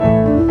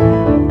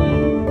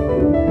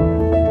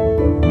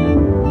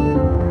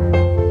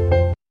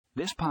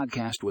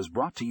podcast was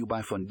brought to you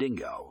by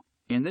Fundingo.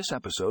 In this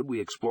episode, we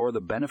explore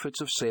the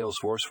benefits of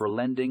Salesforce for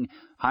lending,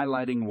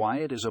 highlighting why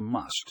it is a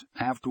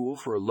must-have tool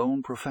for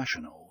loan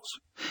professionals.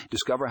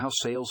 Discover how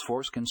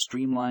Salesforce can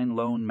streamline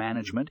loan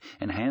management,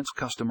 enhance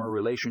customer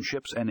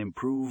relationships, and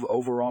improve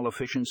overall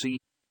efficiency.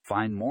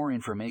 Find more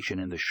information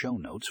in the show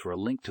notes for a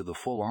link to the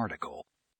full article.